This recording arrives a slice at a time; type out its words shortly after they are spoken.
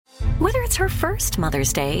Whether it's her first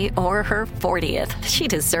Mother's Day or her 40th, she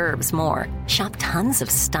deserves more. Shop tons of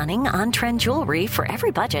stunning on-trend jewelry for every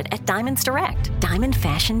budget at Diamonds Direct. Diamond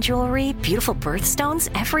fashion jewelry, beautiful birthstones,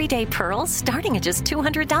 everyday pearls starting at just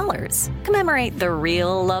 $200. Commemorate the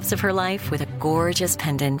real loves of her life with a gorgeous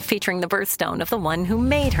pendant featuring the birthstone of the one who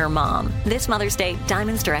made her mom. This Mother's Day,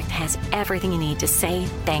 Diamonds Direct has everything you need to say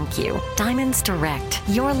thank you. Diamonds Direct.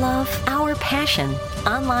 Your love, our passion.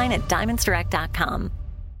 Online at diamondsdirect.com.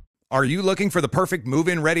 Are you looking for the perfect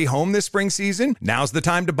move-in ready home this spring season? Now's the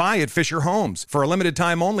time to buy at Fisher Homes. For a limited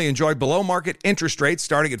time only, enjoy below-market interest rates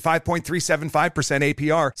starting at 5.375%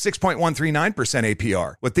 APR, 6.139%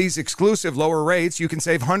 APR. With these exclusive lower rates, you can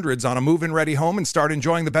save hundreds on a move-in ready home and start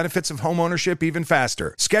enjoying the benefits of homeownership even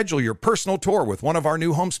faster. Schedule your personal tour with one of our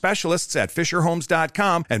new home specialists at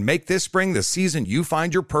FisherHomes.com and make this spring the season you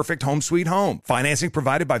find your perfect home sweet home. Financing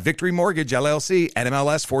provided by Victory Mortgage, LLC,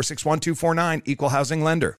 NMLS 461249, Equal Housing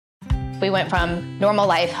Lender. We went from normal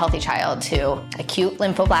life, healthy child to acute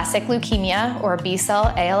lymphoblastic leukemia or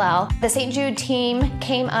B-cell ALL. The St. Jude team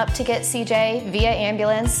came up to get CJ via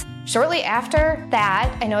ambulance. Shortly after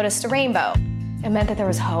that, I noticed a rainbow. It meant that there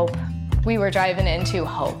was hope. We were driving into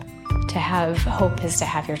hope. To have hope is to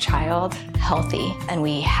have your child healthy, and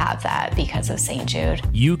we have that because of St. Jude.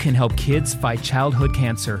 You can help kids fight childhood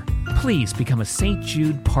cancer. Please become a St.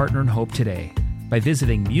 Jude Partner in Hope today by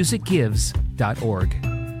visiting musicgives.org.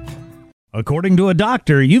 According to a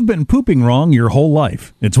doctor, you've been pooping wrong your whole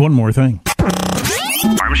life. It's one more thing.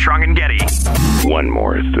 Armstrong and Getty. One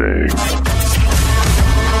more thing.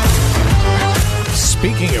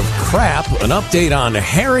 Speaking of crap, an update on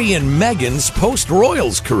Harry and Meghan's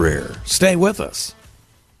post-Royals career. Stay with us.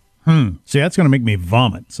 See, that's going to make me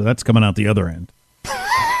vomit, so that's coming out the other end.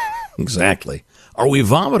 Exactly. Are we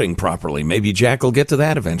vomiting properly? Maybe Jack will get to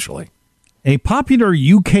that eventually. A popular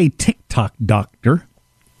UK TikTok doctor...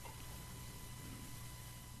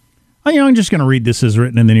 I'm just going to read this as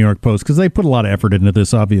written in the New York Post because they put a lot of effort into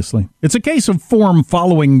this, obviously. It's a case of form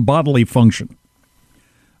following bodily function.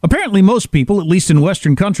 Apparently, most people, at least in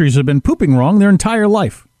Western countries, have been pooping wrong their entire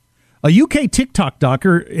life. A UK TikTok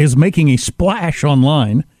doctor is making a splash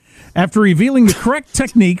online after revealing the correct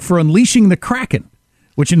technique for unleashing the Kraken,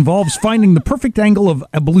 which involves finding the perfect angle of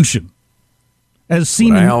ablution. As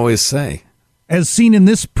seen I always say. As seen in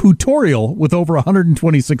this tutorial with over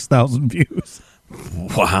 126,000 views.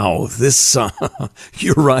 Wow, this,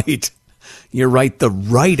 you're right. You're right. The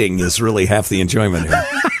writing is really half the enjoyment here.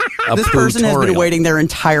 This person has been waiting their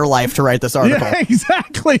entire life to write this article. Yeah,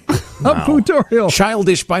 exactly. Wow. A tutorial.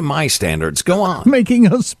 Childish by my standards. Go on.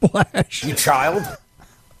 Making a splash. You child.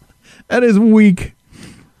 That is weak.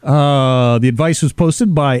 The advice was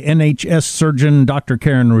posted by NHS surgeon Dr.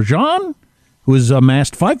 Karen Rajan, who has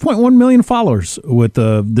amassed 5.1 million followers with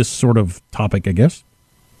this sort of topic, I guess.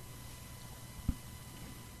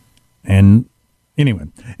 And anyway,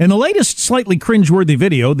 in the latest slightly cringeworthy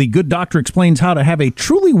video, the good doctor explains how to have a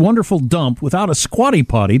truly wonderful dump without a squatty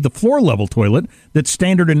potty, the floor-level toilet that's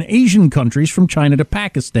standard in Asian countries from China to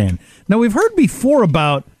Pakistan. Now, we've heard before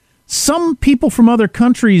about some people from other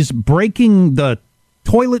countries breaking the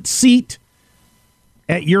toilet seat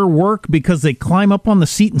at your work because they climb up on the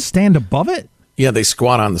seat and stand above it? Yeah, they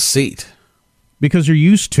squat on the seat. Because you're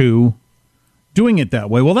used to doing it that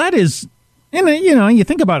way. Well, that is... And, you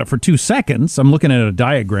think about it for 2 seconds. I'm looking at a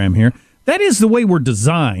diagram here. That is the way we're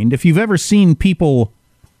designed. If you've ever seen people,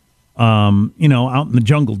 out in the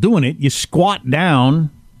jungle doing it, you squat down,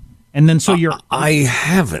 and then so you're... I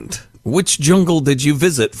haven't. Which jungle did you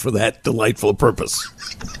visit for that delightful purpose?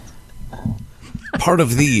 Part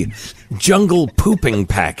of the jungle pooping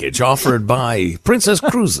package offered by Princess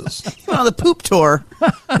Cruises. The poop tour.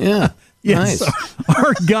 Yeah. Yes, nice.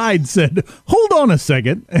 Our guide said, hold on a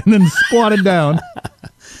second, and then squatted down.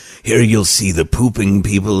 Here you'll see the pooping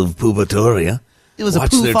people of Poopatoria. It was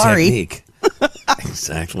Watch a their poofari. technique.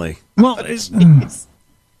 Exactly. Well,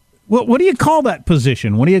 what do you call that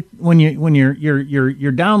position? What do you when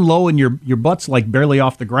you're down low and your butt's like barely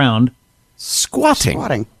off the ground?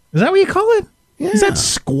 Squatting. Is that what you call it? Yeah. Is that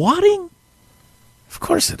squatting? Of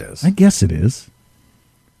course it is. I guess it is.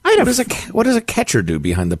 What does a catcher do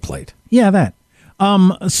behind the plate? Yeah, that.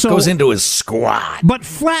 So goes into his squat. But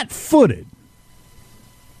flat-footed.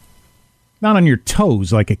 Not on your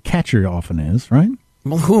toes like a catcher often is, right?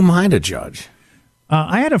 Well, who am I to judge?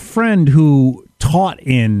 I had a friend who taught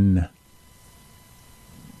in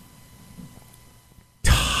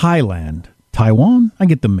Taiwan? I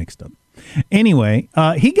get them mixed up. Anyway,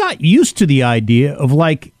 he got used to the idea of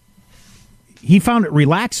he found it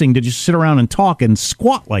relaxing to just sit around and talk and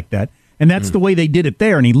squat like that. And that's the way they did it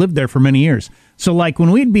there. And he lived there for many years. So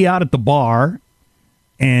when we'd be out at the bar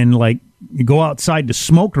and like you go outside to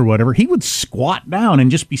smoke or whatever, he would squat down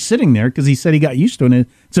and just be sitting there because he said he got used to it. And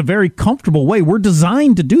it's a very comfortable way. We're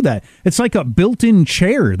designed to do that. It's like a built-in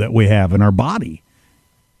chair that we have in our body.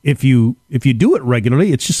 If you do it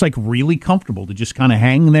regularly, it's just like really comfortable to just kind of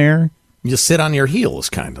hang there. You just sit on your heels,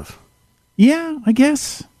 kind of. Yeah, I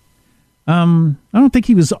guess. I don't think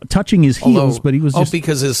he was touching his heels, but he was just...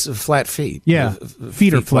 because his flat feet. Yeah,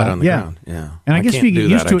 feet are flat on the ground. Yeah. And I guess can't if you do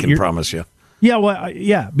get used that, to I it, can promise you. Yeah, well,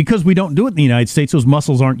 because we don't do it in the United States, those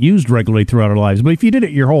muscles aren't used regularly throughout our lives. But if you did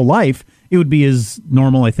it your whole life, it would be as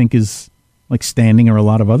normal, I think, as like standing or a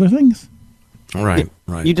lot of other things. Right.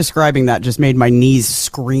 You describing that just made my knees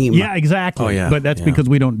scream. Yeah, exactly. Oh, yeah, but that's because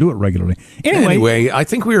we don't do it regularly. Anyway, I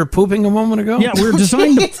think we were pooping a moment ago. Yeah,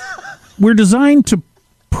 we're designed to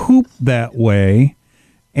poop that way,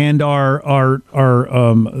 and our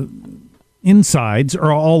insides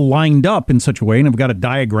are all lined up in such a way, and I've got a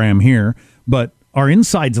diagram here, but our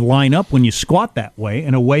insides line up when you squat that way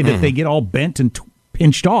in a way that they get all bent and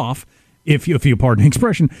pinched off. If you pardon the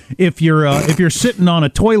expression, if you're sitting on a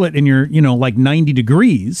toilet and you're like 90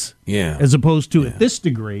 degrees, as opposed to at this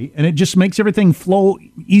degree, and it just makes everything flow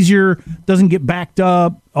easier, doesn't get backed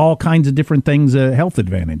up, all kinds of different things, health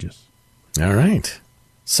advantages. All right.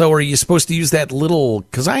 So are you supposed to use that little,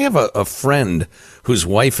 because I have a friend whose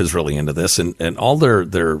wife is really into this, and all their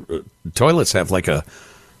toilets have like a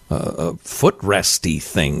footresty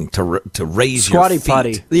thing to raise squatty your feet.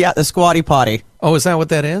 potty. Yeah, the squatty potty. Oh, is that what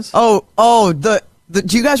that is? Oh, the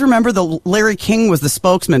do you guys remember the Larry King was the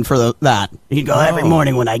spokesman for that? He'd go, every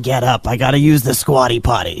morning when I get up, I got to use the squatty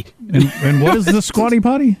potty. And what is the squatty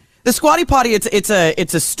potty? The squatty potty, it's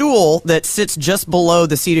a stool that sits just below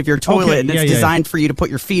the seat of your toilet, and it's designed for you to put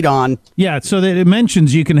your feet on. Yeah, so that it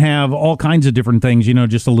mentions you can have all kinds of different things,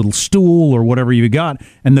 just a little stool or whatever you got,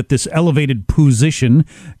 and that this elevated position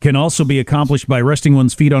can also be accomplished by resting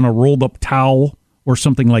one's feet on a rolled-up towel or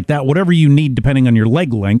something like that, whatever you need depending on your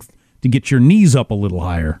leg length to get your knees up a little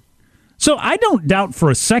higher. So I don't doubt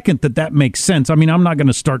for a second that makes sense. I mean, I'm not going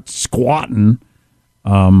to start squatting.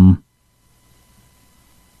 Remember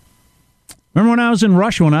when I was in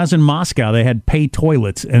Russia, when I was in Moscow, they had pay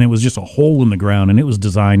toilets, and it was just a hole in the ground, and it was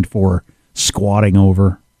designed for squatting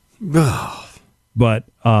over. But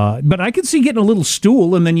I could see getting a little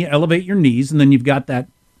stool, and then you elevate your knees, and then you've got that,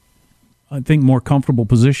 I think, more comfortable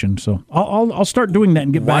position. So I'll start doing that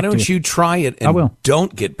and get back to you. Why don't you try it and I will.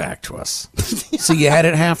 Don't get back to us? So you had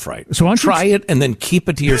it half right. So why don't try it and then keep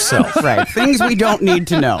it to yourself. Right. Things we don't need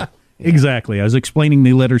to know. Exactly. I was explaining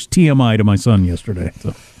the letters TMI to my son yesterday.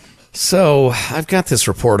 So I've got this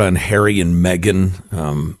report on Harry and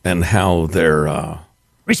Meghan and how they're...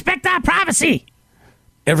 Respect our privacy!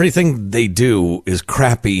 Everything they do is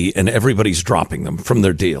crappy and everybody's dropping them from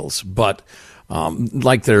their deals. But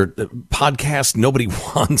like their podcast, nobody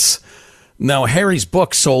wants... Now, Harry's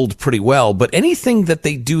book sold pretty well, but anything that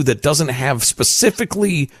they do that doesn't have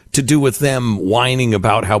specifically to do with them whining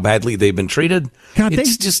about how badly they've been treated,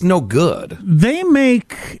 it's just no good. They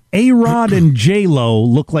make A-Rod and J-Lo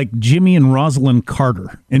look like Jimmy and Rosalind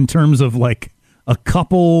Carter in terms of like a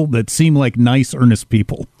couple that seem like nice, earnest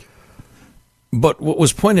people. But what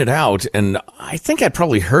was pointed out, and I think I'd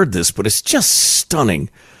probably heard this, but it's just stunning,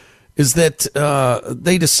 is that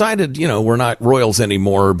they decided, we're not royals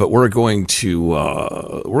anymore, but we're going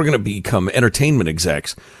to become entertainment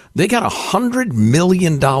execs. They got $100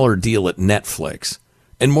 million deal at Netflix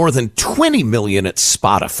and more than $20 million at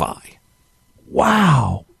Spotify.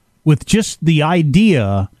 Wow! With just the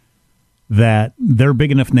idea that they're big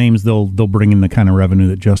enough names, they'll bring in the kind of revenue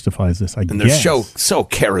that justifies this. I guess. And their show so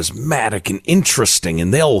charismatic and interesting,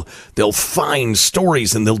 and they'll find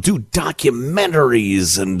stories and they'll do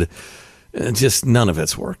documentaries, and just none of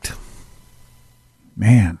it's worked.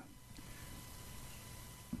 Man,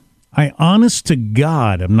 honest to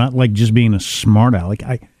God, I'm not like just being a smart aleck.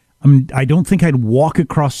 I don't think I'd walk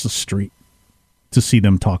across the street to see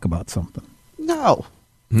them talk about something.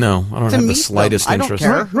 No, I don't have the slightest interest. I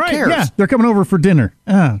don't care. Who cares? Yeah, they're coming over for dinner.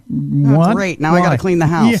 What? Great. Now I got to clean the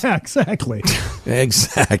house. Yeah, exactly.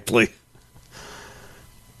 Exactly.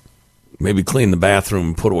 Maybe clean the bathroom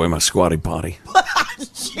and put away my squatty potty.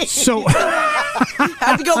 So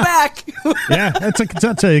have to go back. Yeah, that's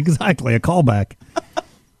exactly a callback.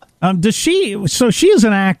 Does she? So she is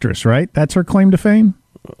an actress, right? That's her claim to fame.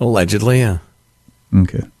 Allegedly, yeah.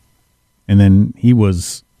 Okay. And then he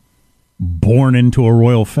was born into a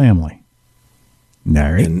royal family.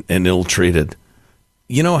 And ill-treated.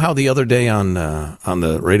 You know how the other day on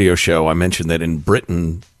the radio show I mentioned that in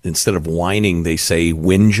Britain, instead of whining, they say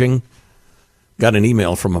whinging? Got an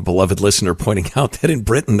email from a beloved listener pointing out that in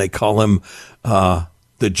Britain they call him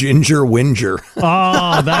The Ginger Whinger.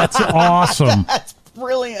 Oh, that's awesome. That's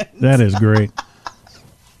brilliant. That is great.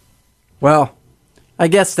 Well, I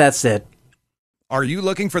guess that's it. Are you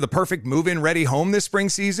looking for the perfect move-in ready home this spring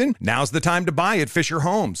season? Now's the time to buy at Fisher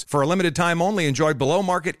Homes. For a limited time only, enjoy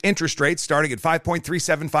below-market interest rates starting at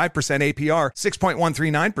 5.375% APR,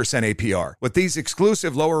 6.139% APR. With these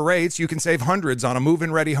exclusive lower rates, you can save hundreds on a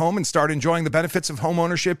move-in ready home and start enjoying the benefits of home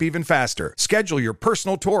ownership even faster. Schedule your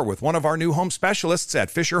personal tour with one of our new home specialists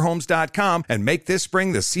at FisherHomes.com and make this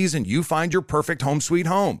spring the season you find your perfect home sweet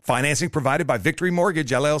home. Financing provided by Victory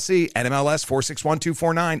Mortgage, LLC, NMLS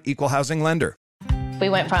 461249, Equal Housing Lender. We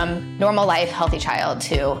went from normal life, healthy child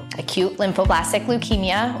to acute lymphoblastic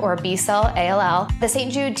leukemia or B-cell ALL. The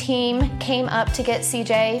St. Jude team came up to get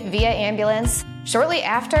CJ via ambulance. Shortly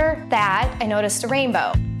after that, I noticed a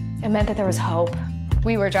rainbow. It meant that there was hope.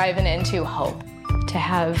 We were driving into hope. To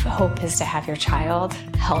have hope is to have your child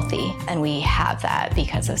healthy, and we have that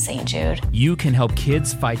because of St. Jude. You can help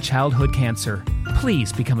kids fight childhood cancer.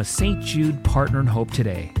 Please become a St. Jude Partner in Hope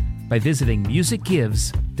today by visiting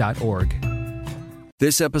musicgives.org.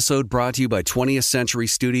 This episode brought to you by 20th Century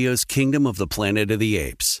Studios' Kingdom of the Planet of the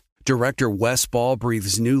Apes. Director Wes Ball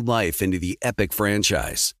breathes new life into the epic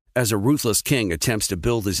franchise. As a ruthless king attempts to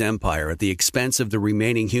build his empire at the expense of the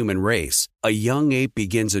remaining human race, a young ape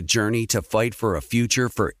begins a journey to fight for a future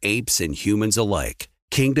for apes and humans alike.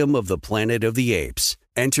 Kingdom of the Planet of the Apes.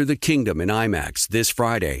 Enter the kingdom in IMAX this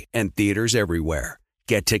Friday and theaters everywhere.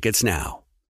 Get tickets now.